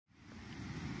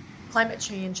Climate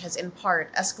change has in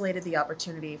part escalated the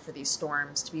opportunity for these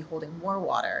storms to be holding more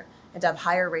water and to have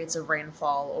higher rates of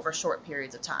rainfall over short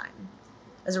periods of time.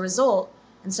 As a result,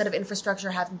 instead of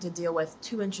infrastructure having to deal with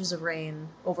 2 inches of rain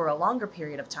over a longer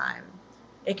period of time,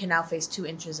 it can now face 2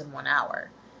 inches in 1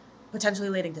 hour, potentially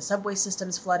leading to subway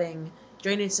systems flooding,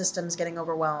 drainage systems getting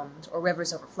overwhelmed, or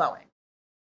rivers overflowing.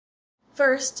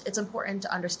 First, it's important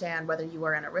to understand whether you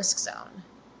are in a risk zone.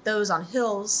 Those on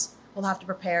hills will have to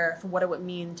prepare for what it would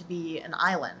mean to be an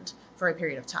island for a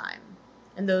period of time,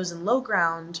 and those in low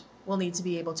ground will need to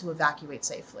be able to evacuate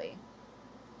safely.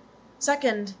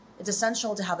 Second, it's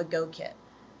essential to have a go kit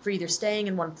for either staying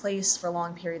in one place for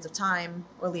long periods of time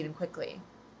or leaving quickly.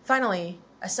 Finally,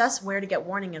 assess where to get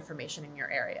warning information in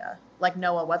your area, like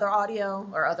NOAA weather audio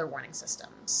or other warning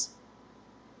systems.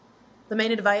 The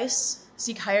main advice: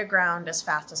 seek higher ground as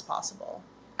fast as possible.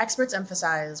 Experts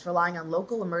emphasize relying on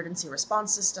local emergency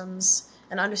response systems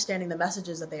and understanding the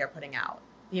messages that they are putting out,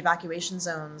 the evacuation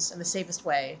zones, and the safest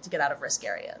way to get out of risk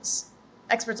areas.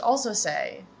 Experts also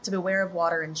say to beware of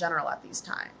water in general at these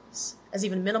times, as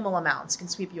even minimal amounts can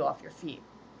sweep you off your feet.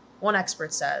 One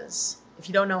expert says, if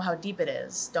you don't know how deep it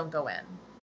is, don't go in.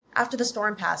 After the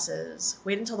storm passes,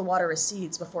 wait until the water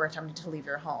recedes before attempting to leave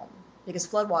your home, because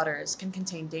floodwaters can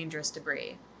contain dangerous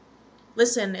debris.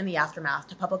 Listen in the aftermath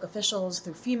to public officials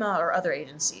through FEMA or other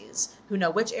agencies who know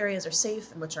which areas are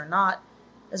safe and which are not,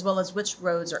 as well as which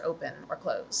roads are open or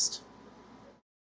closed.